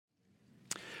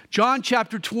John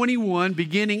chapter 21,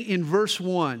 beginning in verse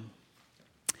 1.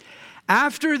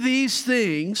 After these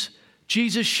things,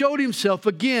 Jesus showed himself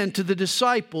again to the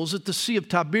disciples at the Sea of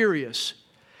Tiberias.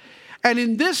 And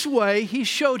in this way he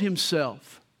showed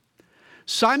himself.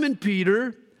 Simon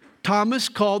Peter, Thomas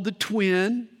called the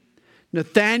twin,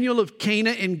 Nathanael of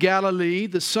Cana in Galilee,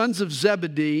 the sons of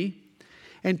Zebedee,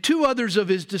 and two others of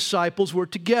his disciples were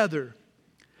together.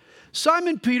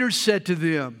 Simon Peter said to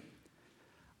them,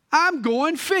 I'm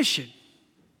going fishing.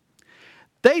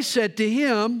 They said to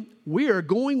him, we are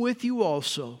going with you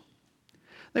also.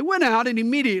 They went out and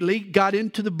immediately got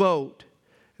into the boat.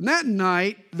 And that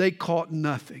night they caught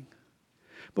nothing.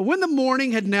 But when the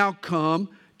morning had now come,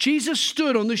 Jesus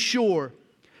stood on the shore.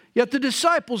 Yet the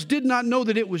disciples did not know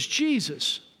that it was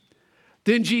Jesus.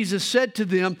 Then Jesus said to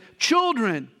them,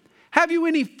 children, have you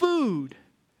any food?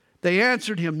 They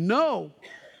answered him, no.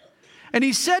 And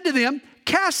he said to them,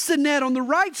 cast the net on the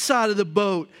right side of the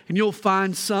boat, and you'll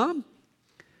find some.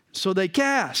 So they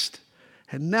cast,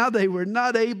 and now they were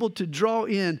not able to draw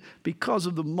in because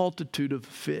of the multitude of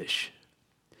fish.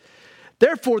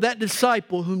 Therefore that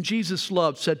disciple whom Jesus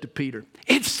loved said to Peter,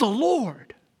 it's the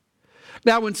Lord.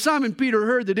 Now when Simon Peter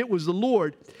heard that it was the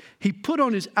Lord, he put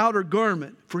on his outer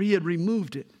garment, for he had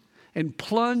removed it, and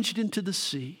plunged into the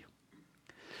sea.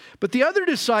 But the other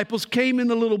disciples came in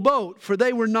the little boat, for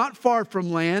they were not far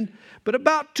from land, but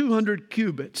about 200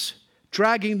 cubits,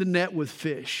 dragging the net with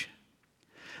fish.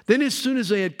 Then as soon as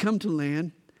they had come to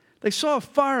land, they saw a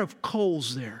fire of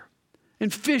coals there,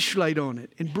 and fish laid on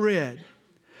it, and bread.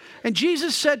 And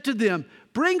Jesus said to them,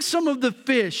 bring some of the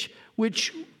fish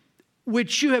which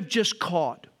you have just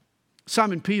caught.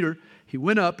 Simon Peter, he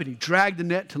went up and he dragged the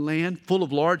net to land full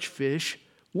of large fish,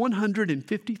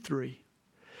 153.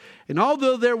 And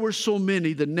although there were so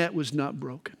many, the net was not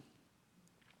broken.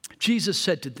 Jesus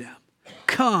said to them,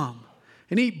 come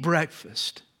and eat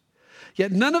breakfast.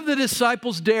 Yet none of the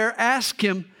disciples dare ask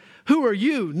him, who are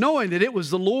you? Knowing that it was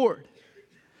the Lord.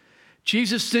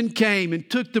 Jesus then came and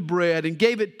took the bread and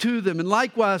gave it to them, and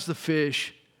likewise the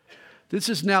fish. This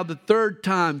is now the third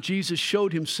time Jesus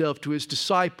showed himself to his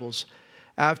disciples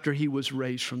after he was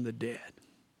raised from the dead.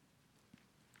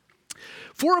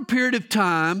 For a period of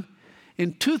time,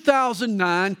 in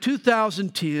 2009,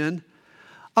 2010,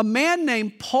 a man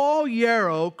named Paul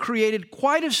Yarrow created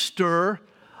quite a stir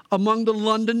among the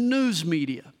London news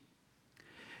media.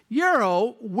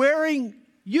 Yarrow,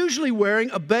 usually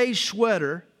wearing a beige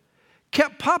sweater,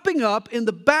 kept popping up in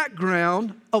the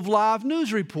background of live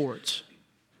news reports.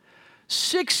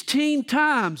 16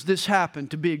 times this happened,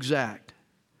 to be exact.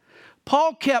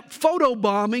 Paul kept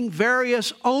photobombing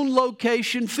various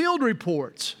on-location field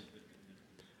reports.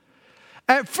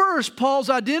 At first, Paul's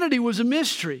identity was a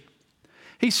mystery.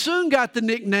 He soon got the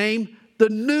nickname, the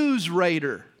News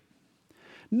Raider.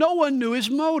 No one knew his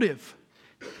motive,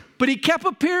 but he kept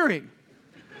appearing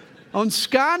on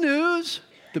Sky News,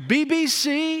 the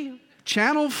BBC,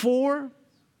 Channel 4.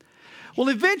 Well,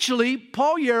 eventually,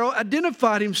 Paul Yarrow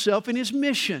identified himself in his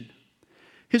mission.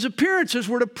 His appearances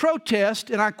were to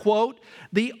protest, and I quote,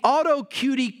 the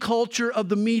auto-cutie culture of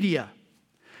the media.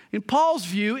 In Paul's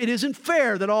view, it isn't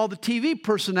fair that all the TV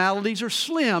personalities are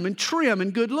slim and trim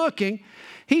and good-looking.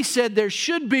 He said there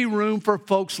should be room for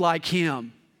folks like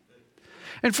him.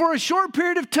 And for a short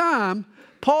period of time,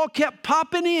 Paul kept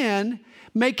popping in,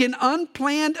 making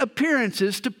unplanned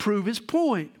appearances to prove his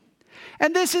point.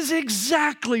 And this is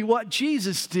exactly what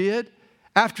Jesus did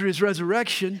after his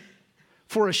resurrection.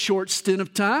 For a short stint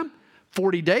of time,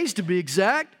 40 days to be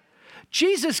exact,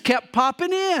 Jesus kept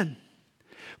popping in,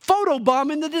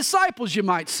 photobombing the disciples, you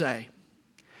might say.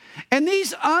 And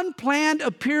these unplanned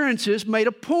appearances made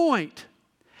a point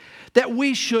that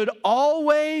we should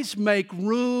always make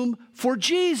room for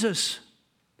Jesus.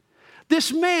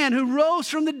 This man who rose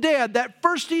from the dead that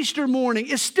first Easter morning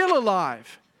is still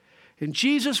alive. And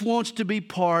Jesus wants to be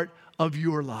part of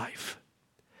your life.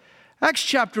 Acts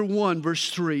chapter 1 verse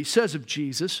 3 says of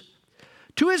Jesus,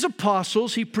 to his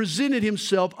apostles he presented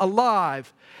himself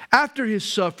alive after his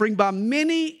suffering by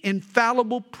many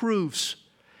infallible proofs,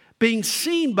 being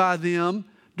seen by them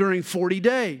during 40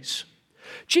 days.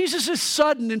 Jesus'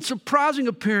 sudden and surprising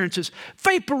appearances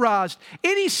vaporized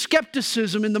any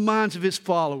skepticism in the minds of his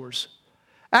followers.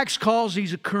 Acts calls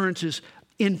these occurrences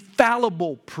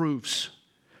infallible proofs.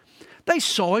 They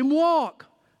saw him walk.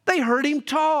 They heard him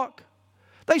talk.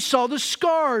 They saw the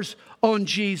scars on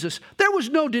Jesus. There was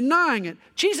no denying it.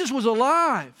 Jesus was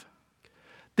alive.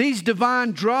 These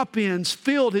divine drop-ins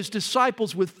filled his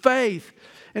disciples with faith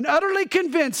and utterly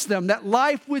convinced them that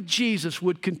life with Jesus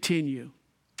would continue.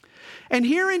 And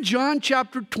here in John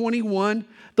chapter 21,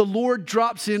 the Lord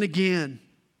drops in again.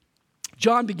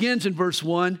 John begins in verse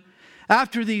 1.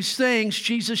 After these things,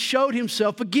 Jesus showed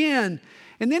himself again.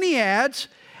 And then he adds,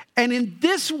 and in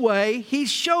this way he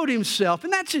showed himself.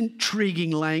 And that's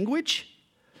intriguing language.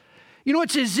 You know,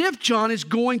 it's as if John is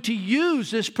going to use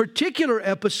this particular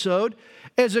episode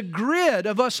as a grid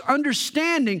of us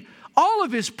understanding all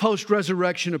of his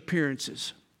post-resurrection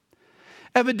appearances.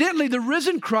 Evidently, the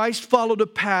risen Christ followed a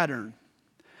pattern.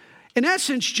 In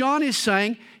essence, John is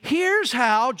saying, here's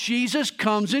how Jesus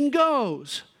comes and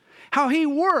goes, how he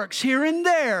works here and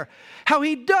there, how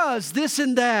he does this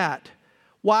and that,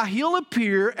 why he'll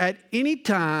appear at any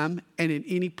time and in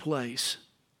any place.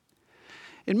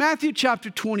 In Matthew chapter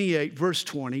 28, verse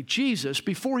 20, Jesus,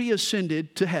 before he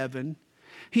ascended to heaven,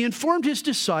 he informed his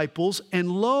disciples, and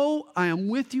lo, I am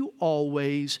with you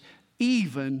always,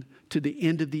 even to the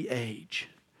end of the age.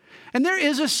 And there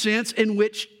is a sense in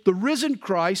which the risen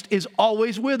Christ is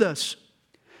always with us.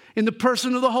 In the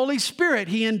person of the Holy Spirit,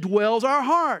 he indwells our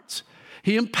hearts.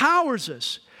 He empowers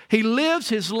us. He lives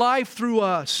his life through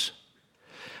us.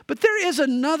 But there is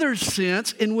another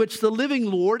sense in which the living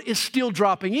Lord is still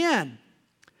dropping in.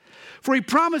 For he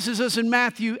promises us in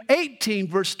Matthew 18,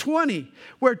 verse 20,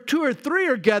 where 2 or 3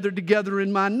 are gathered together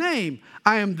in my name,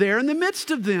 I am there in the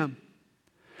midst of them.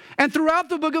 And throughout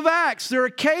the book of Acts, there are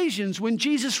occasions when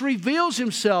Jesus reveals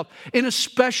himself in a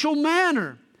special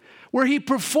manner, where he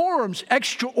performs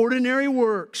extraordinary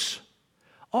works.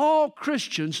 All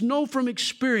Christians know from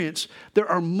experience there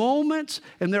are moments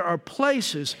and there are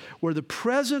places where the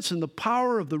presence and the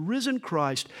power of the risen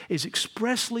Christ is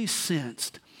expressly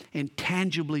sensed and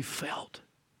tangibly felt.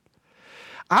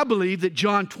 I believe that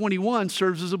John 21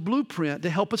 serves as a blueprint to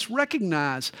help us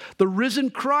recognize the risen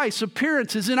Christ's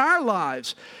appearances in our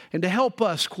lives and to help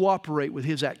us cooperate with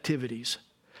his activities.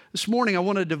 This morning, I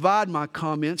want to divide my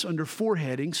comments under 4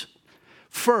 headings.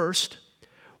 First,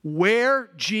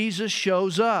 where Jesus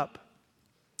shows up.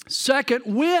 Second,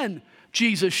 when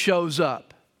Jesus shows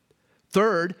up.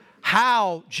 Third,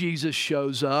 how Jesus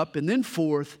shows up. And then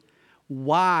fourth,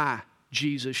 why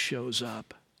Jesus shows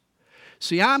up.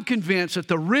 See, I'm convinced that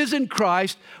the risen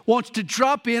Christ wants to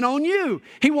drop in on you.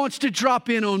 He wants to drop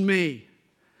in on me.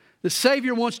 The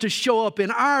Savior wants to show up in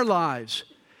our lives.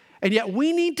 And yet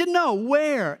we need to know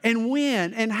where and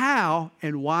when and how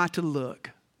and why to look.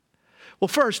 Well,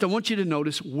 first, I want you to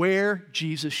notice where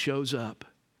Jesus shows up.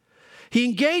 He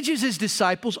engages his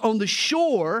disciples on the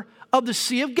shore of the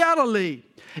Sea of Galilee.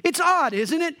 It's odd,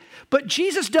 isn't it? But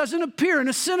Jesus doesn't appear in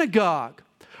a synagogue,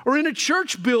 or in a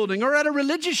church building, or at a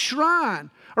religious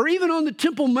shrine, or even on the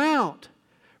Temple Mount.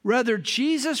 Rather,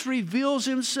 Jesus reveals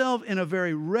himself in a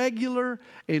very regular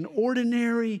and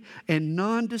ordinary and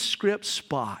nondescript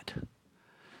spot,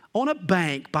 on a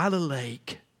bank by the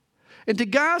lake, and to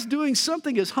guys doing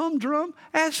something as humdrum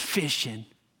as fishing.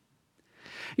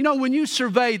 You know, when you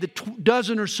survey the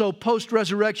dozen or so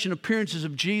post-resurrection appearances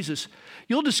of Jesus,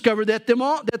 you'll discover that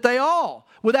they all,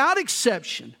 without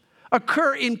exception,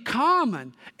 occur in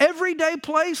common, everyday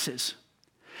places.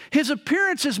 His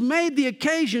appearances made the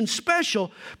occasion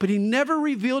special, but he never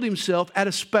revealed himself at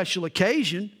a special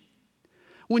occasion.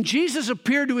 When Jesus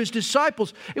appeared to his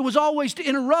disciples, it was always to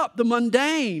interrupt the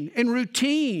mundane and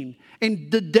routine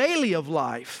and the daily of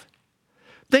life.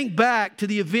 Think back to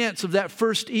the events of that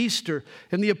first Easter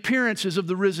and the appearances of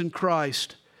the risen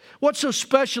Christ. What's so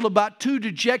special about 2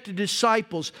 dejected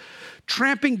disciples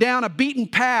tramping down a beaten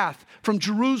path from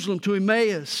Jerusalem to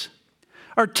Emmaus?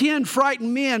 Or 10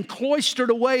 frightened men cloistered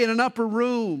away in an upper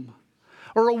room?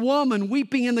 Or a woman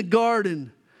weeping in the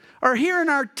garden? Or here in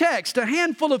our text, a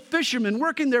handful of fishermen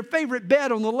working their favorite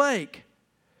bed on the lake?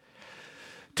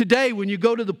 Today, when you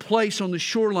go to the place on the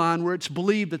shoreline where it's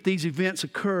believed that these events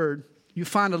occurred, you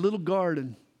find a little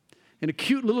garden and a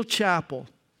cute little chapel.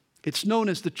 It's known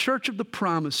as the Church of the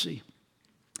Primacy.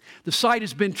 The site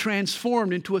has been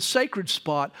transformed into a sacred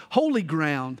spot, holy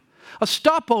ground, a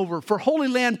stopover for Holy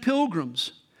Land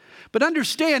pilgrims. But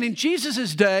understand, in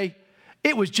Jesus' day,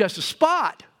 it was just a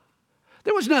spot.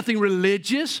 There was nothing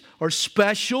religious or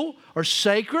special or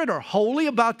sacred or holy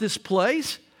about this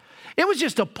place. It was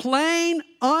just a plain,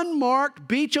 unmarked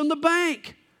beach on the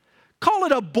bank. Call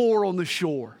it a bore on the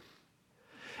shore.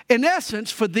 In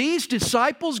essence, for these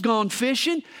disciples gone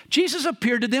fishing, Jesus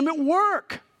appeared to them at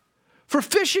work, for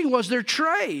fishing was their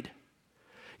trade.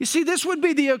 You see, this would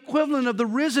be the equivalent of the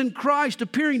risen Christ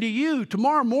appearing to you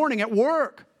tomorrow morning at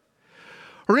work,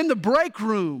 or in the break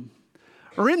room,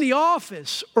 or in the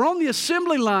office, or on the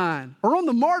assembly line, or on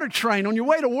the MARTA train on your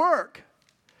way to work.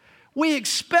 We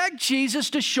expect Jesus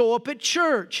to show up at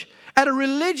church, at a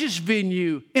religious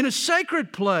venue, in a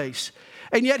sacred place.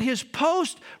 And yet his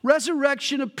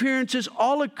post-resurrection appearances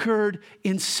all occurred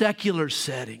in secular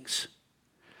settings.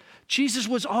 Jesus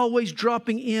was always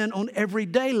dropping in on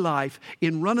everyday life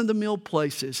in run-of-the-mill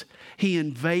places. He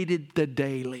invaded the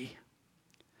daily.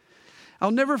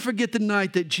 I'll never forget the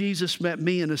night that Jesus met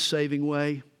me in a saving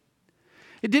way.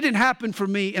 It didn't happen for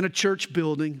me in a church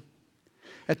building.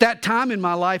 At that time in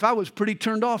my life, I was pretty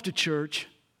turned off to church.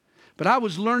 But I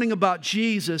was learning about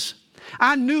Jesus.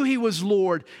 I knew He was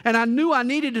Lord, and I knew I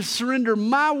needed to surrender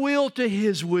my will to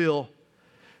His will.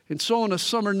 And so on a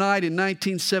summer night in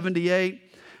 1978,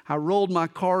 I rolled my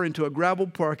car into a gravel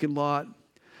parking lot,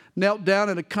 knelt down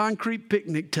at a concrete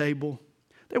picnic table.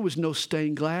 There was no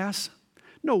stained glass,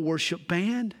 no worship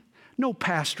band, no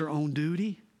pastor on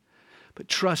duty. But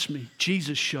trust me,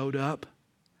 Jesus showed up.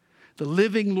 The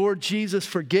living Lord Jesus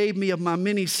forgave me of my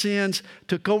many sins,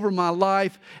 took over my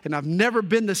life, and I've never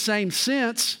been the same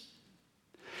since.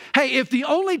 Hey, if the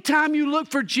only time you look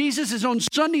for Jesus is on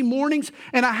Sunday mornings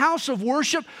in a house of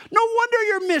worship, no wonder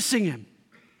you're missing Him.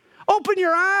 Open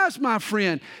your eyes, my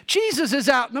friend. Jesus is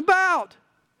out and about.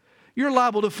 You're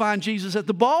liable to find Jesus at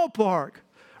the ballpark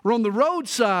or on the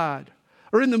roadside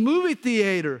or in the movie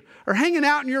theater or hanging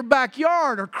out in your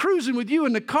backyard or cruising with you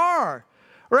in the car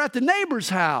or at the neighbor's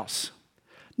house.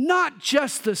 Not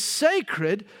just the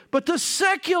sacred, but the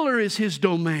secular is His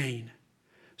domain.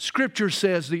 Scripture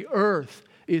says the earth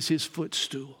is His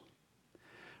footstool.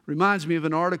 Reminds me of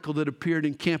an article that appeared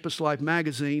in Campus Life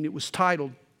magazine. It was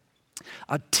titled,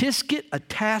 "A Tisket, a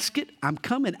Tasket, I'm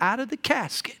Coming Out of the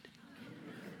Casket."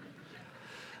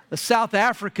 A South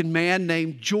African man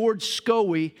named George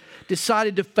Scowie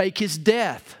decided to fake his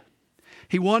death.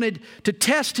 He wanted to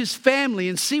test his family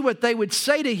and see what they would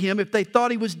say to him if they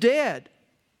thought he was dead.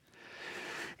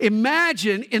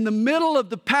 Imagine in the middle of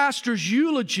the pastor's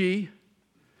eulogy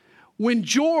when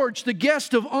George, the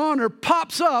guest of honor,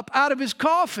 pops up out of his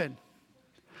coffin.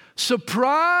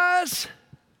 Surprise!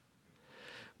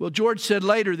 Well, George said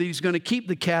later that he's going to keep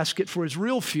the casket for his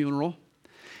real funeral.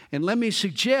 And let me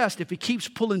suggest, if he keeps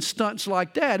pulling stunts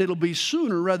like that, it'll be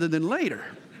sooner rather than later.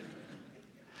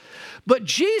 But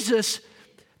Jesus,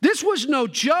 this was no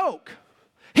joke.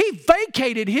 He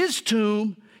vacated His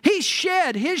tomb. He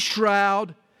shed His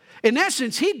shroud. In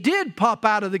essence, He did pop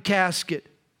out of the casket.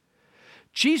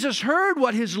 Jesus heard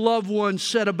what His loved ones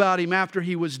said about Him after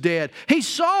He was dead. He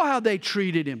saw how they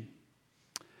treated Him.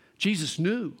 Jesus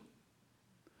knew.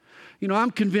 You know,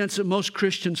 I'm convinced that most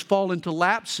Christians fall into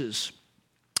lapses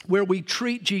where we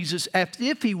treat Jesus as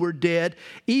if He were dead,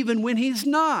 even when He's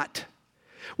not.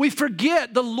 We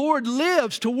forget the Lord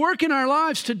lives to work in our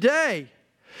lives today.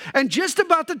 And just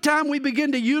about the time we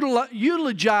begin to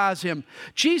eulogize Him,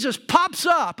 Jesus pops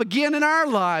up again in our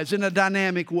lives in a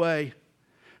dynamic way.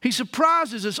 He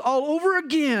surprises us all over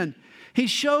again. He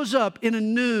shows up in a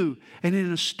new and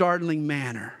in a startling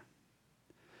manner.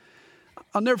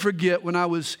 I'll never forget when I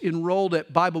was enrolled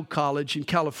at Bible College in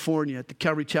California at the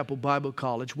Calvary Chapel Bible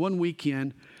College. One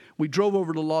weekend, we drove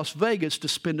over to Las Vegas to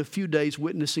spend a few days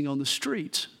witnessing on the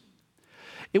streets.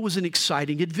 It was an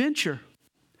exciting adventure.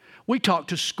 We talked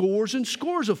to scores and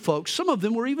scores of folks. Some of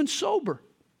them were even sober.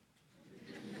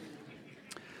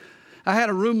 I had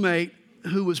a roommate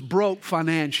who was broke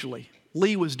financially.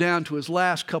 Lee was down to his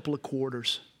last couple of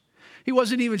quarters. He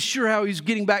wasn't even sure how he was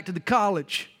getting back to the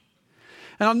college.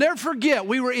 And I'll never forget,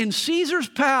 we were in Caesar's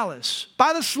Palace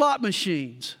by the slot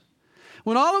machines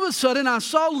when all of a sudden I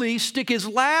saw Lee stick his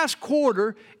last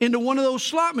quarter into one of those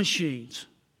slot machines.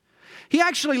 He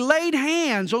actually laid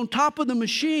hands on top of the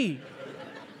machine.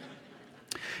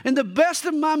 And the best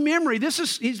of my memory,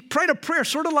 he's prayed a prayer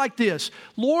sort of like this.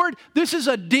 Lord, this is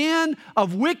a den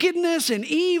of wickedness and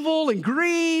evil and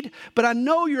greed, but I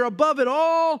know You're above it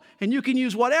all, and You can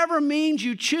use whatever means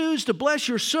You choose to bless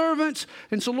Your servants.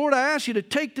 And so, Lord, I ask You to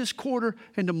take this quarter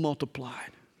and to multiply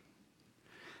it.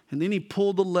 And then he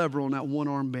pulled the lever on that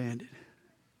one-armed bandit.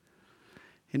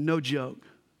 And no joke,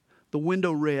 the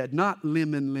window read, not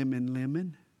lemon, lemon,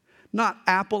 lemon, not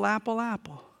apple, apple,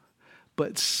 apple,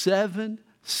 but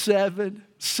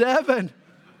 777.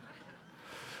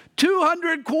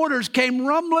 200 quarters came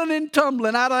rumbling and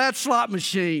tumbling out of that slot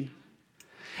machine.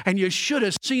 And you should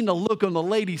have seen the look on the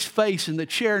lady's face in the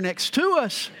chair next to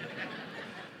us.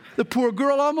 The poor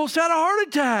girl almost had a heart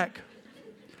attack.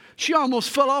 She almost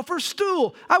fell off her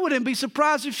stool. I wouldn't be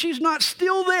surprised if she's not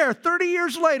still there 30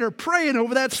 years later praying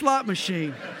over that slot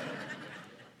machine.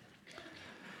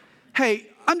 Hey,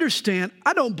 understand,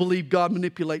 I don't believe God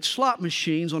manipulates slot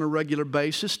machines on a regular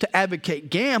basis to advocate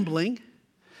gambling.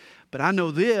 But I know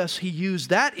this, He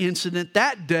used that incident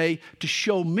that day to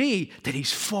show me that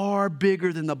He's far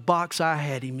bigger than the box I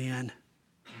had Him in.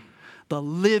 The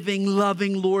living,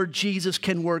 loving Lord Jesus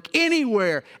can work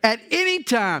anywhere, at any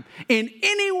time, in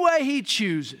any way He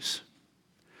chooses.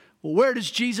 Well, where does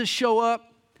Jesus show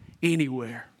up?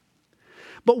 Anywhere.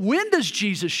 But when does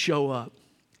Jesus show up?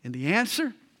 And the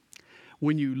answer?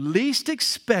 When you least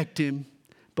expect him,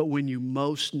 but when you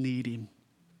most need him.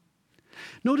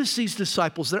 Notice these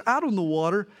disciples. They're out on the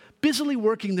water, busily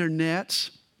working their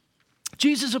nets.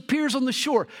 Jesus appears on the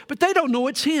shore, but they don't know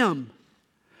it's him.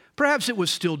 Perhaps it was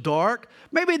still dark.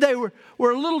 Maybe they were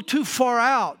a little too far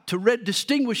out to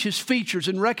distinguish his features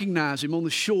and recognize him on the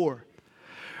shore.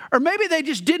 Or maybe they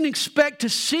just didn't expect to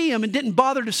see him and didn't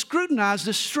bother to scrutinize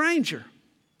this stranger.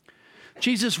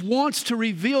 Jesus wants to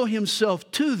reveal himself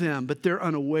to them, but they're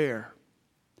unaware.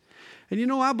 And you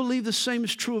know, I believe the same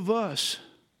is true of us.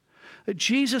 That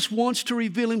Jesus wants to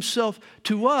reveal himself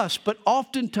to us, but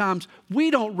oftentimes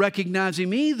we don't recognize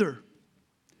him either.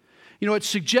 You know, it's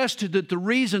suggested that the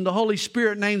reason the Holy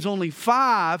Spirit names only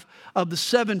 5 of the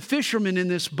 7 fishermen in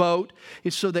this boat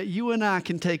is so that you and I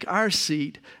can take our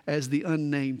seat as the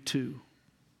unnamed 2.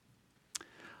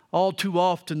 All too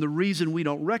often, the reason we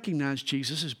don't recognize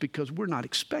Jesus is because we're not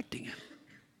expecting him.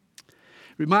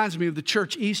 Reminds me of the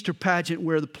church Easter pageant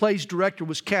where the play's director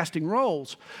was casting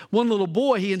roles. One little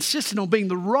boy, he insisted on being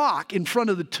the rock in front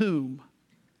of the tomb.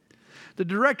 The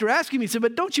director asked him, he said,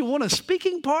 "But don't you want a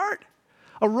speaking part?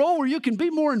 A role where you can be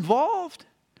more involved?"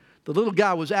 The little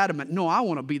guy was adamant, "No, I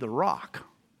want to be the rock."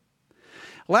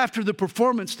 Well, after the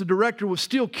performance, the director was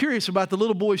still curious about the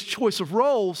little boy's choice of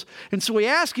roles. And so he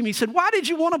asked him, he said, "Why did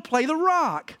you want to play the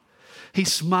rock?" He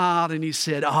smiled and he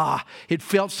said, "It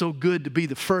felt so good to be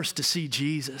the first to see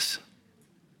Jesus."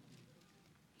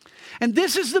 And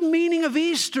this is the meaning of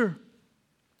Easter.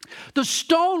 The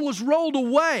stone was rolled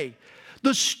away.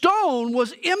 The stone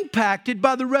was impacted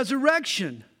by the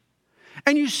resurrection.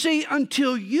 And you see,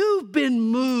 until you've been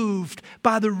moved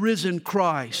by the risen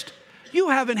Christ, you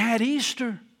haven't had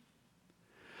Easter.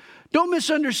 Don't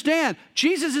misunderstand.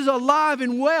 Jesus is alive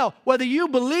and well, whether you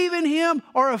believe in him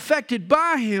or are affected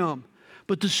by him.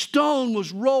 But the stone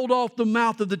was rolled off the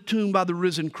mouth of the tomb by the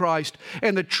risen Christ.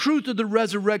 And the truth of the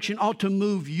resurrection ought to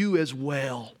move you as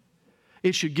well.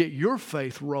 It should get your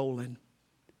faith rolling.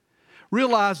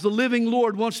 Realize the living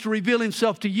Lord wants to reveal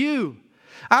himself to you.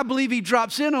 I believe he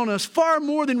drops in on us far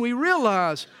more than we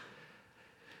realize.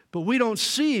 But we don't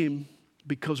see him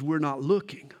because we're not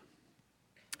looking.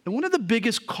 And one of the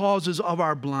biggest causes of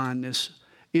our blindness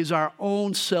is our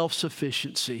own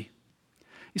self-sufficiency.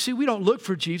 You see, we don't look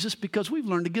for Jesus because we've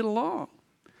learned to get along,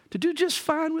 to do just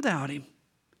fine without him.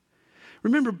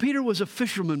 Remember, Peter was a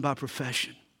fisherman by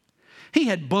profession. He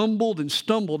had bumbled and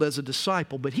stumbled as a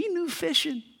disciple, but he knew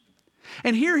fishing.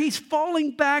 And here he's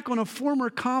falling back on a former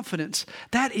confidence.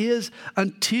 That is,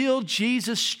 until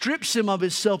Jesus strips him of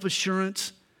his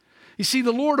self-assurance. You see,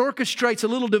 the Lord orchestrates a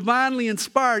little divinely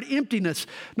inspired emptiness.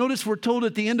 Notice we're told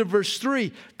at the end of verse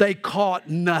 3, they caught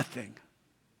nothing.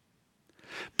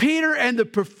 Peter and the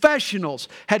professionals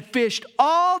had fished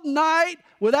all night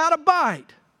without a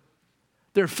bite.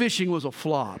 Their fishing was a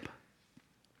flop.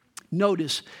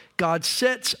 Notice, God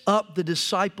sets up the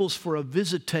disciples for a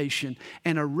visitation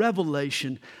and a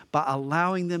revelation by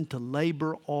allowing them to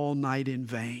labor all night in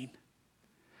vain.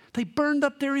 They burned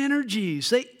up their energies.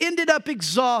 They ended up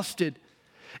exhausted.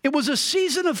 It was a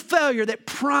season of failure that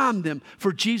primed them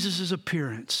for Jesus'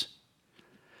 appearance.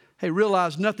 Hey,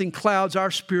 realize nothing clouds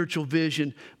our spiritual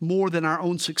vision more than our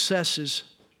own successes.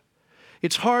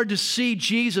 It's hard to see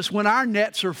Jesus when our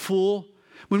nets are full,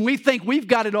 when we think we've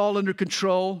got it all under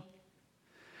control.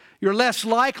 You're less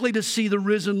likely to see the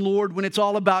risen Lord when it's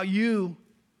all about you.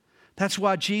 That's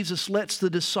why Jesus lets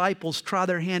the disciples try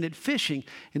their hand at fishing,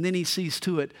 and then he sees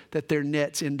to it that their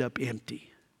nets end up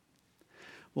empty.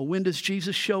 Well, when does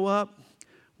Jesus show up?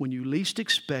 When you least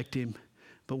expect him,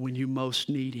 but when you most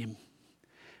need him.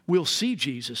 We'll see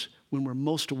Jesus when we're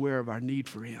most aware of our need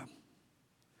for him.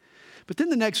 But then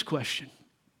the next question,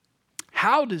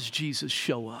 how does Jesus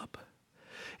show up?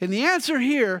 And the answer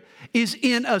here is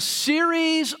in a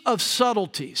series of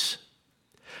subtleties.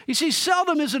 You see,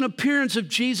 seldom is an appearance of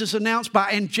Jesus announced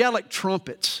by angelic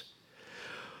trumpets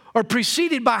or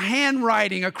preceded by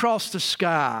handwriting across the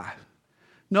sky.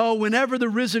 No, whenever the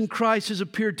risen Christ has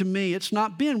appeared to me, it's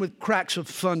not been with cracks of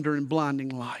thunder and blinding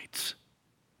lights.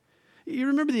 You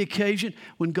remember the occasion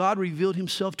when God revealed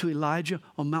himself to Elijah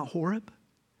on Mount Horeb?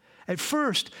 At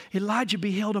first, Elijah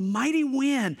beheld a mighty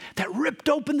wind that ripped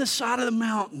open the side of the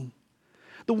mountain.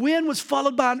 The wind was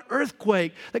followed by an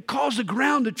earthquake that caused the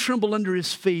ground to tremble under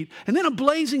his feet, and then a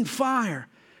blazing fire.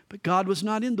 But God was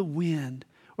not in the wind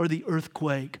or the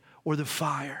earthquake or the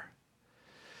fire.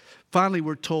 Finally,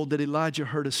 we're told that Elijah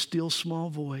heard a still small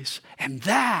voice, and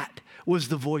that was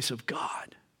the voice of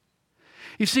God.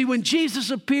 You see, when Jesus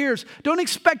appears, don't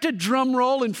expect a drum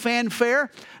roll and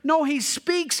fanfare. No, he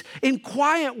speaks in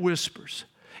quiet whispers,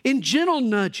 in gentle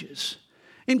nudges,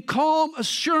 in calm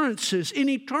assurances, in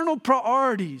eternal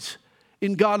priorities,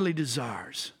 in godly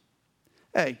desires.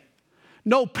 Hey,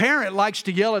 no parent likes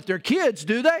to yell at their kids,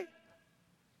 do they?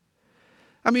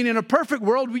 I mean, in a perfect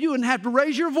world, you wouldn't have to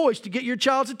raise your voice to get your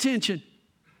child's attention.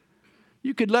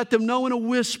 You could let them know in a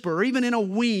whisper, or even in a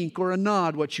wink or a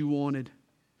nod what you wanted.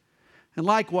 And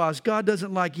likewise, God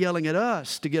doesn't like yelling at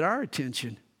us to get our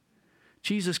attention.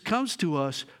 Jesus comes to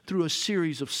us through a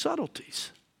series of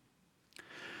subtleties.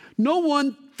 No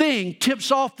one thing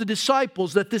tips off the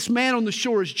disciples that this man on the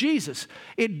shore is Jesus.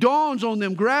 It dawns on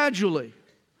them gradually.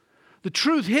 The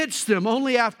truth hits them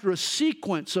only after a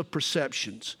sequence of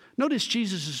perceptions. Notice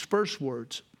Jesus' first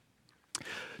words.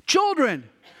 Children,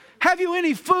 have you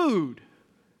any food?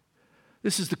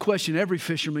 This is the question every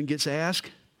fisherman gets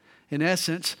asked. In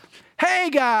essence, hey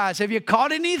guys, have you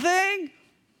caught anything?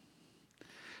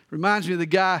 Reminds me of the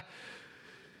guy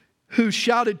who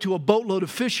shouted to a boatload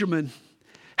of fishermen,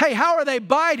 hey, how are they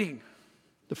biting?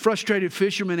 The frustrated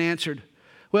fisherman answered,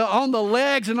 well, on the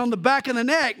legs and on the back of the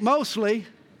neck, mostly.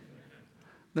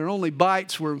 Their only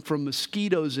bites were from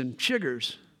mosquitoes and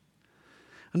chiggers.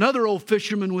 Another old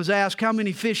fisherman was asked how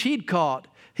many fish he'd caught.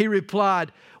 He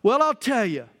replied, well, I'll tell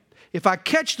you, if I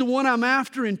catch the one I'm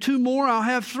after and 2 more, I'll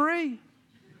have 3.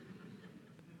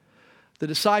 The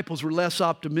disciples were less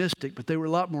optimistic, but they were a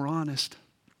lot more honest.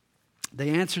 They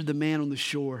answered the man on the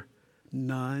shore,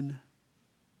 none.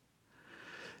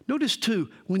 Notice too,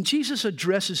 when Jesus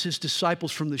addresses his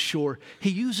disciples from the shore, he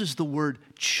uses the word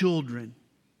children.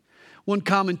 One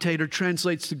commentator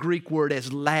translates the Greek word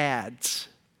as lads.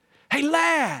 Hey,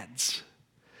 lads!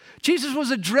 Jesus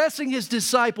was addressing his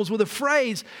disciples with a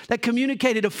phrase that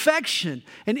communicated affection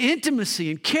and intimacy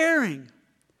and caring.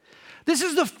 This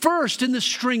is the first in the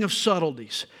string of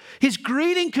subtleties. His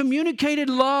greeting communicated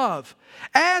love,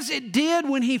 as it did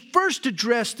when he first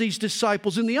addressed these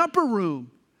disciples in the upper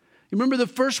room. You remember the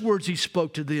first words he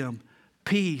spoke to them?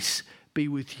 Peace be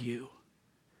with you.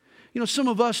 You know, some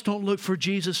of us don't look for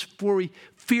Jesus for we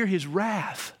fear his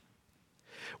wrath.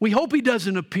 We hope he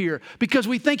doesn't appear because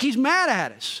we think he's mad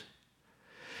at us.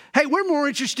 Hey, we're more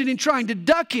interested in trying to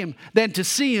duck him than to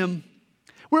see him.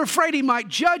 We're afraid he might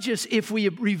judge us if he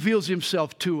reveals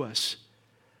himself to us.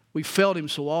 We failed him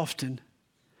so often.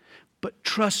 But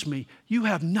trust me, you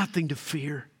have nothing to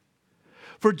fear.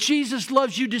 For Jesus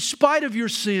loves you despite of your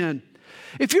sin.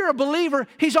 If you're a believer,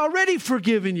 he's already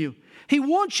forgiven you. He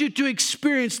wants you to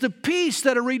experience the peace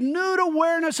that a renewed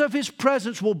awareness of his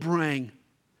presence will bring.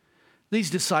 These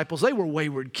disciples, they were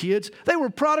wayward kids. They were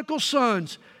prodigal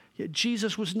sons. Yet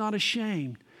Jesus was not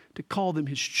ashamed to call them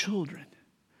his children,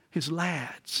 his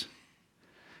lads.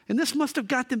 And this must have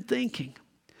got them thinking.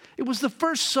 It was the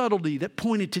first subtlety that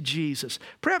pointed to Jesus.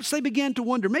 Perhaps they began to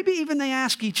wonder, maybe even they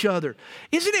asked each other,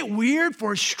 isn't it weird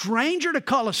for a stranger to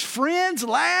call us friends,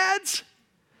 lads?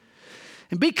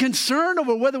 And be concerned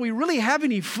over whether we really have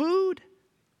any food?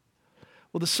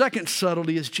 Well, the second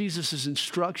subtlety is Jesus'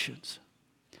 instructions.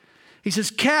 He says,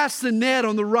 cast the net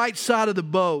on the right side of the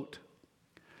boat.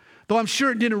 Though I'm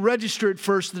sure it didn't register at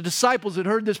first, the disciples had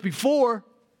heard this before.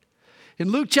 In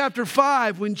Luke chapter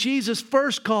 5, when Jesus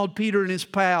first called Peter and his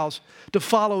pals to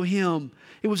follow him,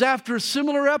 it was after a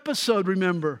similar episode,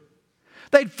 remember.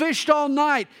 They'd fished all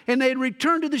night and they'd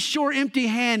returned to the shore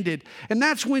empty-handed. And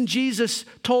that's when Jesus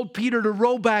told Peter to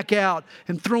row back out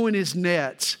and throw in his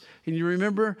nets. And you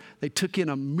remember, they took in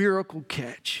a miracle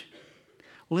catch.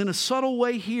 Well, in a subtle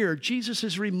way here, Jesus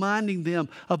is reminding them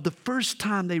of the first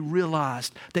time they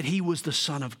realized that he was the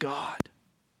Son of God.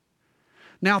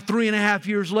 Now, 3.5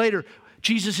 years later,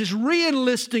 Jesus is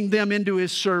re-enlisting them into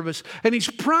his service, and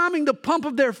he's priming the pump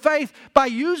of their faith by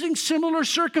using similar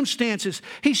circumstances.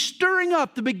 He's stirring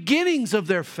up the beginnings of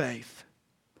their faith.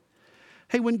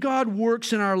 Hey, when God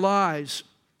works in our lives,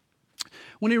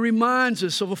 when he reminds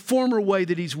us of a former way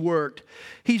that he's worked,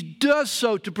 he does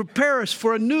so to prepare us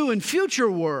for a new and future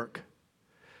work.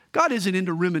 God isn't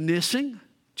into reminiscing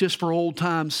just for old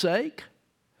time's sake.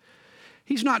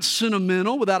 He's not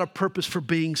sentimental without a purpose for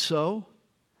being so.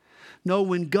 No,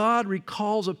 when God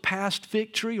recalls a past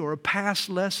victory or a past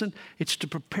lesson, it's to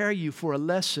prepare you for a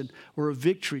lesson or a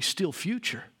victory still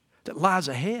future that lies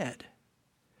ahead.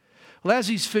 Well, as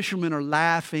these fishermen are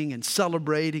laughing and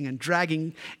celebrating and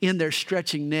dragging in their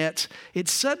stretching nets, it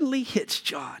suddenly hits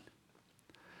John.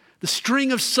 The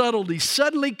string of subtlety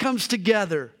suddenly comes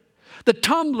together. The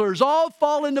tumblers all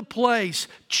fall into place.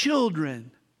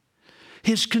 Children,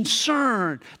 his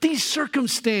concern, these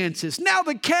circumstances, now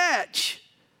the catch.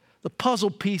 The puzzle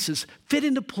pieces fit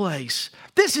into place.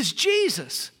 This is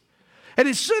Jesus. And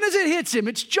as soon as it hits him,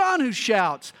 it's John who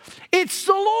shouts, "It's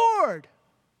the Lord."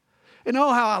 And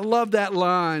oh, how I love that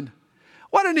line.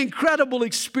 What an incredible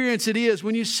experience it is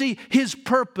when you see his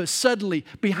purpose suddenly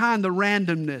behind the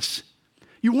randomness.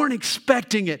 You weren't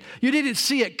expecting it. You didn't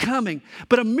see it coming.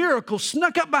 But a miracle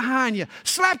snuck up behind you,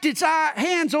 slapped its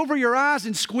hands over your eyes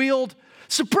and squealed,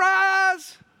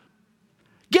 "Surprise!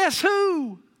 Guess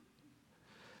who?"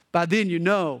 By then you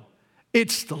know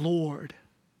it's the Lord.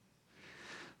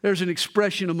 There's an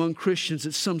expression among Christians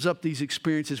that sums up these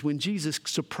experiences: when Jesus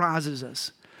surprises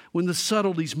us, when the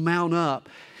subtleties mount up,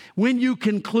 when you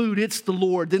conclude it's the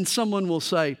Lord, then someone will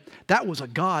say, "That was a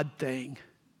God thing."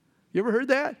 You ever heard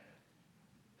that?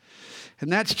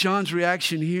 And that's John's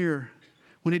reaction here.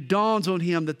 When it dawns on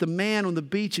him that the man on the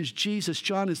beach is Jesus,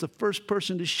 John is the first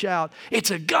person to shout,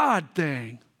 "It's a God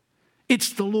thing. It's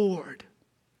the Lord."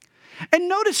 And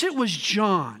notice it was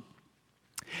John.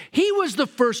 He was the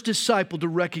first disciple to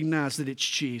recognize that it's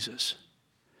Jesus.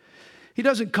 He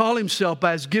doesn't call himself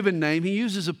by his given name. He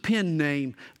uses a pen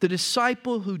name, the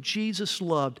disciple who Jesus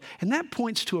loved. And that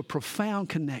points to a profound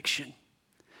connection.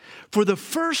 For the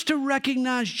first to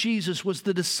recognize Jesus was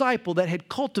the disciple that had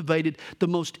cultivated the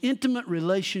most intimate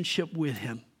relationship with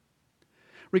him.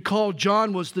 Recall,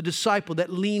 John was the disciple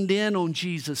that leaned in on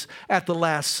Jesus at the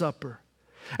Last Supper.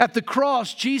 At the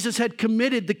cross, Jesus had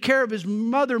committed the care of his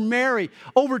mother Mary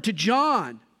over to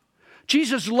John.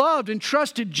 Jesus loved and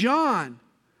trusted John.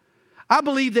 I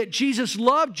believe that Jesus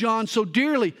loved John so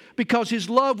dearly because his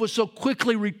love was so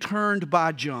quickly returned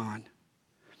by John.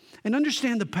 And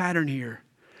understand the pattern here.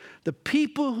 The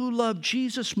people who love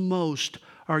Jesus most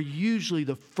are usually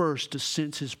the first to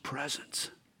sense his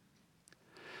presence.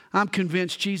 I'm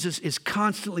convinced Jesus is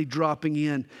constantly dropping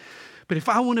in. But if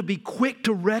I want to be quick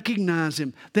to recognize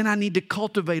him, then I need to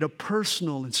cultivate a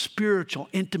personal and spiritual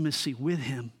intimacy with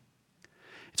him.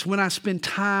 It's when I spend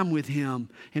time with him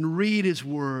and read his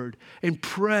word and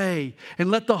pray and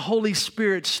let the Holy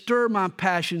Spirit stir my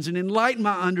passions and enlighten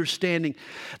my understanding.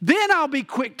 Then I'll be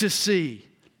quick to see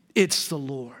it's the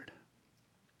Lord.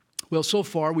 Well, so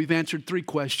far we've answered 3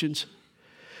 questions.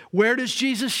 Where does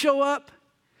Jesus show up?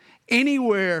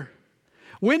 Anywhere.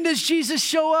 When does Jesus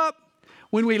show up?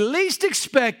 When we least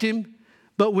expect him,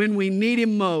 but when we need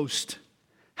him most.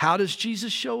 How does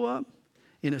Jesus show up?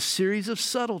 In a series of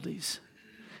subtleties.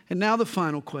 And now the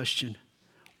final question.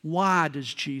 Why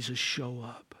does Jesus show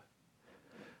up?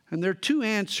 And there are 2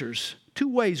 answers, 2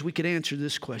 ways we could answer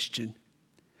this question.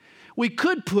 We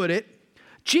could put it,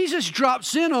 Jesus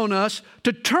drops in on us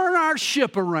to turn our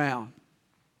ship around.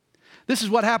 This is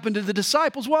what happened to the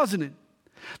disciples, wasn't it?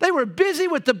 They were busy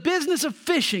with the business of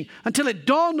fishing until it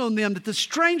dawned on them that the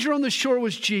stranger on the shore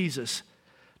was Jesus.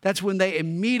 That's when they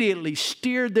immediately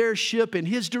steered their ship in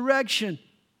his direction.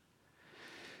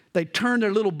 They turned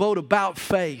their little boat about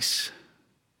face.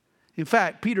 In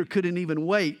fact, Peter couldn't even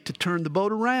wait to turn the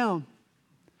boat around.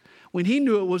 When he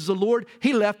knew it was the Lord,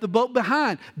 he left the boat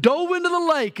behind, dove into the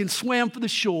lake, and swam for the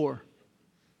shore.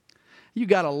 You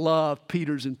got to love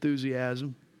Peter's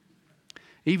enthusiasm,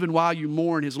 even while you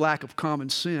mourn his lack of common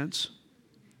sense.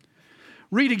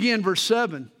 Read again verse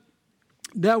 7.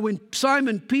 Now when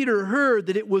Simon Peter heard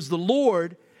that it was the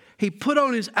Lord, he put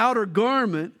on his outer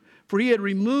garment, for he had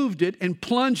removed it, and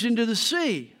plunged into the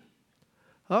sea.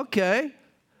 Okay,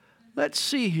 let's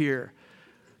see here.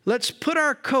 Let's put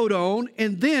our coat on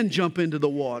and then jump into the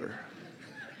water.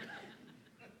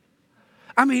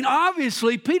 I mean,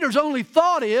 obviously, Peter's only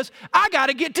thought is, I got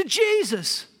to get to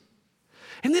Jesus.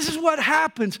 And this is what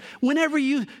happens whenever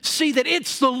you see that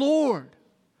it's the Lord.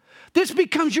 This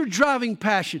becomes your driving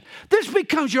passion. This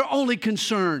becomes your only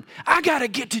concern. I got to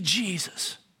get to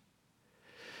Jesus.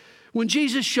 When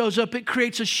Jesus shows up, it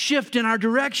creates a shift in our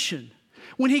direction.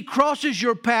 When he crosses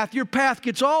your path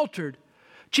gets altered.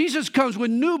 Jesus comes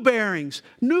with new bearings,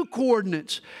 new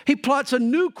coordinates. He plots a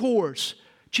new course.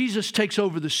 Jesus takes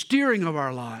over the steering of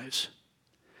our lives.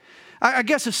 I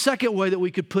guess a second way that we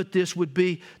could put this would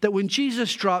be that when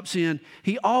Jesus drops in,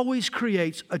 he always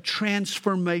creates a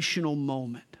transformational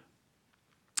moment.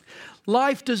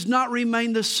 Life does not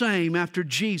remain the same after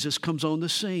Jesus comes on the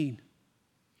scene.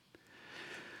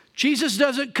 Jesus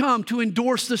doesn't come to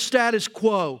endorse the status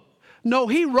quo. No,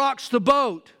 he rocks the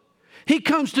boat. He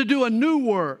comes to do a new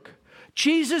work.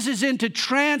 Jesus is into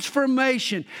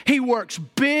transformation. He works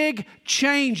big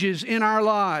changes in our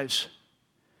lives.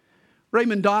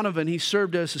 Raymond Donovan, he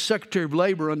served as the Secretary of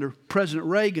Labor under President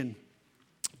Reagan.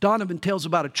 Donovan tells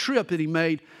about a trip that he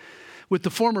made with the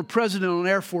former president on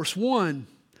Air Force One.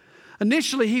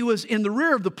 Initially, he was in the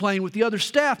rear of the plane with the other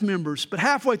staff members, but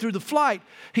halfway through the flight,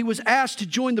 he was asked to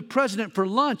join the president for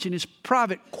lunch in his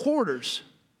private quarters.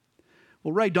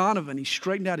 Well, Ray Donovan, he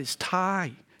straightened out his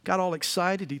tie, got all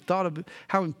excited. He thought of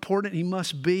how important he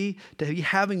must be to be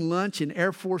having lunch in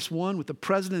Air Force One with the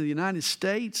President of the United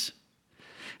States.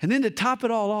 And then to top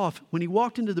it all off, when he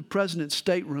walked into the president's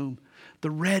stateroom, the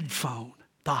red phone,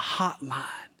 the hotline,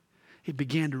 it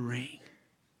began to ring.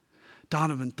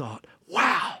 Donovan thought,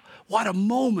 wow, what a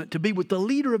moment to be with the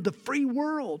leader of the free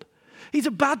world. He's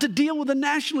about to deal with a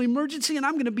national emergency and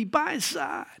I'm going to be by his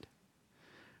side.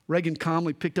 Reagan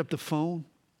calmly picked up the phone,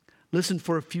 listened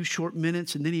for a few short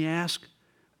minutes, and then he asked,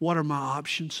 what are my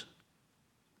options?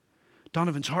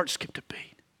 Donovan's heart skipped a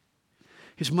beat.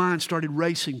 His mind started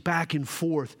racing back and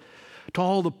forth to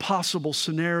all the possible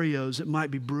scenarios that might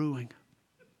be brewing,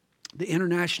 the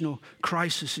international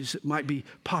crises that might be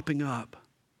popping up.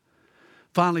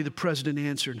 Finally, the president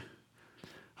answered,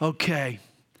 okay,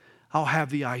 I'll have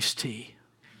the iced tea.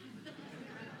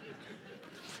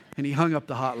 And he hung up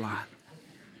the hotline.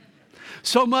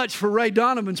 So much for Ray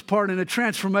Donovan's part in a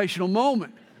transformational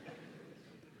moment.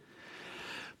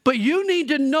 But you need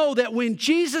to know that when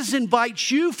Jesus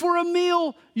invites you for a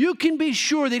meal, you can be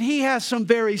sure that he has some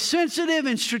very sensitive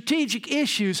and strategic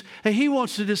issues that he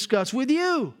wants to discuss with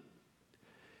you.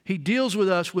 He deals with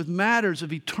us with matters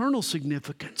of eternal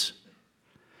significance.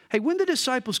 Hey, when the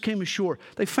disciples came ashore,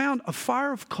 they found a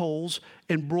fire of coals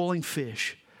and broiling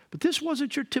fish. But this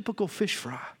wasn't your typical fish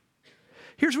fry.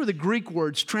 Here's where the Greek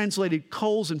words translated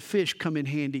coals and fish come in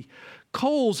handy.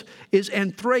 Coals is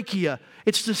anthrakia.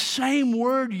 It's the same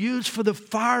word used for the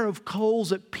fire of coals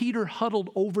that Peter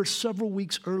huddled over several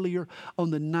weeks earlier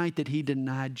on the night that he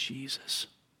denied Jesus.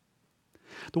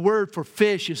 The word for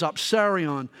fish is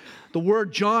opsarion, the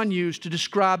word John used to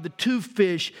describe the two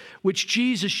fish which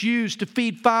Jesus used to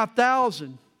feed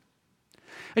 5,000.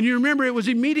 And you remember it was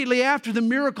immediately after the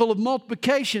miracle of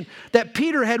multiplication that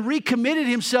Peter had recommitted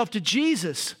himself to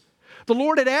Jesus. The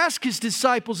Lord had asked his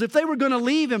disciples if they were going to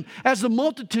leave him as the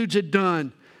multitudes had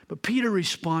done. But Peter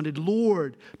responded,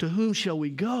 Lord, to whom shall we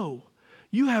go?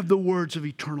 You have the words of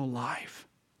eternal life.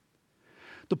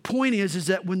 The point is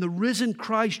that when the risen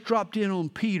Christ dropped in on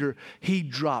Peter, he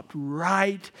dropped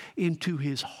right into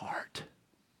his heart.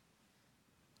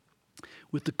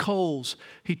 With the coals,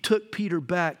 he took Peter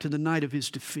back to the night of his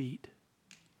defeat.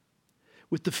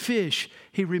 With the fish,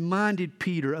 he reminded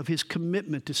Peter of his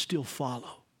commitment to still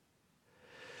follow.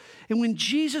 And when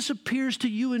Jesus appears to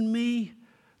you and me,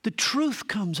 the truth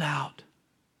comes out.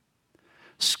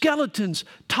 Skeletons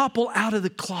topple out of the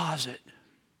closet.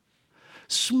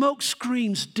 Smoke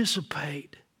screens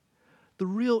dissipate. The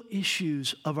real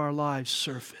issues of our lives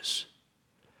surface.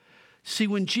 See,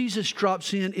 when Jesus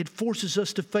drops in, it forces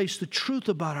us to face the truth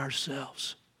about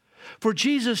ourselves. For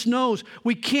Jesus knows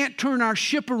we can't turn our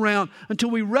ship around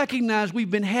until we recognize we've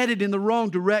been headed in the wrong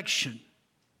direction.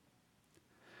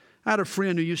 I had a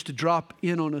friend who used to drop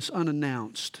in on us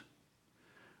unannounced.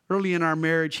 Early in our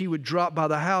marriage, he would drop by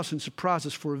the house and surprise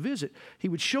us for a visit. He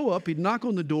would show up, he'd knock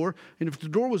on the door, and if the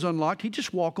door was unlocked, he'd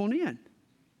just walk on in.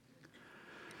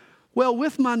 Well,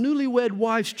 with my newlywed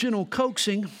wife's gentle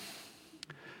coaxing,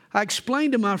 I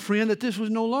explained to my friend that this was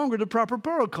no longer the proper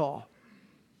protocol.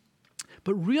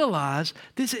 But realize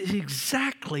this is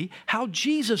exactly how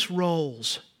Jesus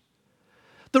rolls.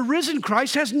 The risen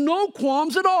Christ has no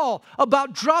qualms at all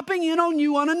about dropping in on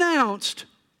you unannounced.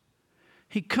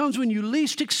 He comes when you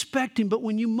least expect him, but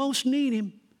when you most need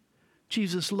him.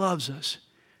 Jesus loves us,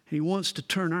 and he wants to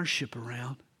turn our ship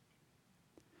around.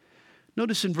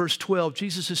 Notice in verse 12,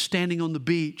 Jesus is standing on the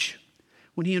beach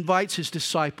when he invites his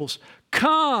disciples,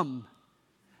 come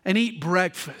and eat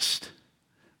breakfast.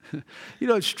 You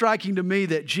know, it's striking to me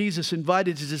that Jesus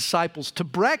invited his disciples to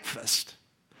breakfast,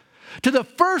 to the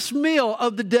first meal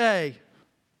of the day.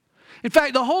 In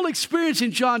fact, the whole experience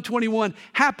in John 21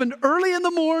 happened early in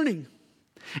the morning.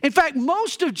 In fact,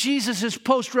 most of Jesus'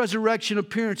 post-resurrection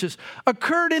appearances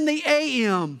occurred in the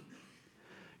a.m.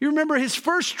 You remember his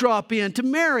first drop in to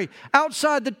Mary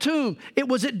outside the tomb. It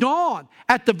was at dawn,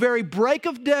 at the very break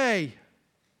of day.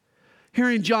 Here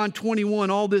in John 21,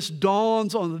 all this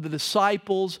dawns on the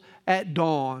disciples at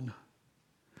dawn.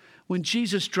 When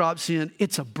Jesus drops in,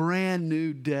 it's a brand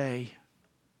new day.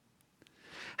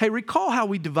 Hey, recall how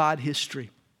we divide history.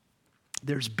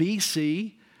 There's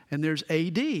BC and there's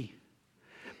AD.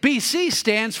 BC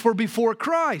stands for before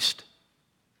Christ.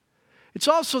 It's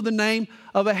also the name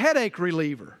of a headache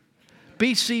reliever,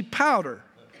 BC powder.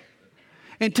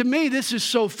 And to me, this is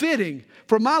so fitting.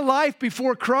 For my life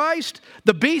before Christ,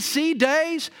 the BC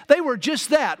days, they were just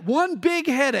that, one big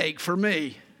headache for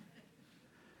me.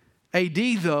 AD,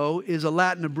 though, is a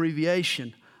Latin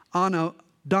abbreviation, Anno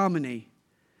Domini,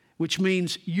 which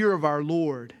means year of our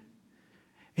Lord.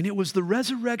 And it was the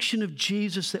resurrection of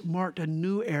Jesus that marked a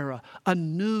new era, a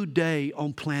new day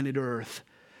on planet Earth.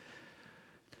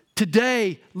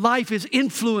 Today, life is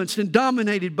influenced and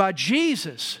dominated by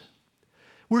Jesus.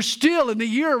 We're still in the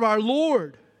year of our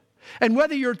Lord. And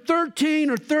whether you're 13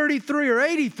 or 33 or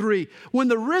 83, when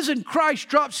the risen Christ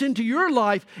drops into your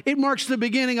life, it marks the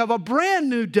beginning of a brand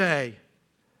new day.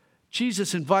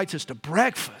 Jesus invites us to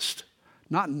breakfast,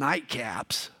 not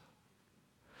nightcaps.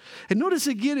 And notice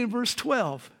again in verse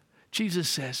 12, Jesus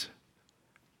says,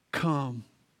 come.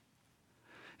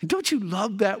 And don't you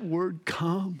love that word,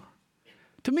 come?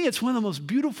 To me, it's one of the most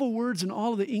beautiful words in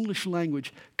all of the English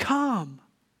language. Come.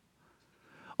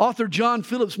 Author John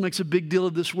Phillips makes a big deal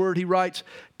of this word. He writes,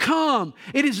 come.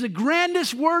 It is the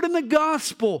grandest word in the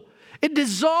gospel. It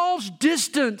dissolves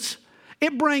distance.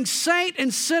 It brings saint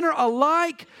and sinner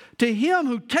alike to him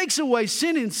who takes away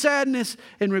sin and sadness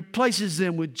and replaces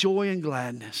them with joy and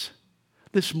gladness.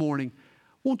 This morning,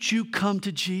 won't you come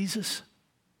to Jesus?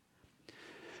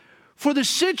 For the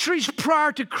centuries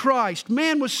prior to Christ,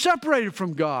 man was separated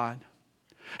from God.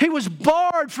 He was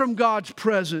barred from God's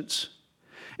presence.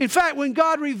 In fact, when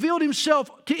God revealed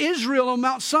himself to Israel on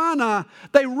Mount Sinai,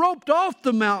 they roped off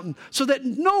the mountain so that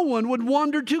no one would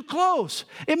wander too close.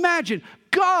 Imagine,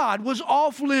 God was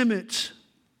off limits.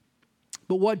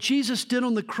 But what Jesus did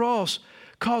on the cross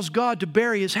caused God to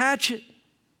bury his hatchet.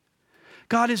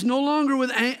 God is no longer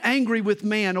angry with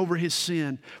man over his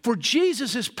sin, for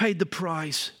Jesus has paid the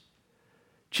price.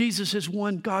 Jesus has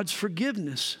won God's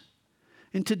forgiveness.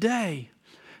 And today,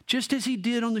 just as he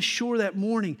did on the shore that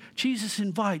morning, Jesus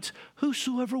invites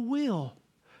whosoever will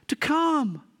to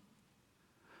come.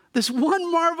 This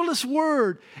one marvelous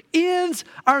word ends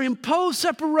our imposed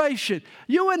separation.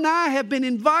 You and I have been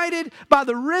invited by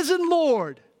the risen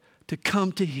Lord to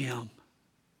come to him.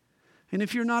 And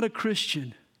if you're not a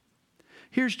Christian,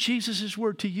 here's Jesus'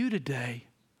 word to you today.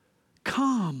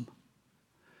 Come.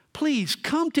 Please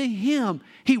come to him.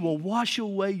 He will wash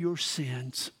away your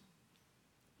sins.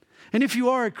 And if you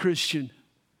are a Christian,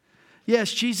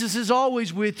 yes, Jesus is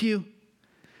always with you,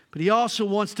 but he also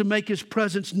wants to make his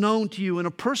presence known to you in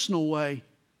a personal way.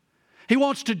 He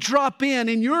wants to drop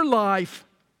in your life.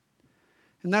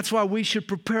 And that's why we should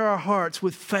prepare our hearts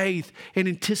with faith and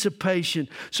anticipation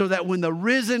so that when the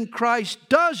risen Christ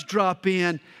does drop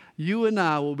in, you and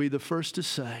I will be the first to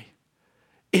say,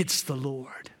 it's the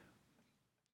Lord.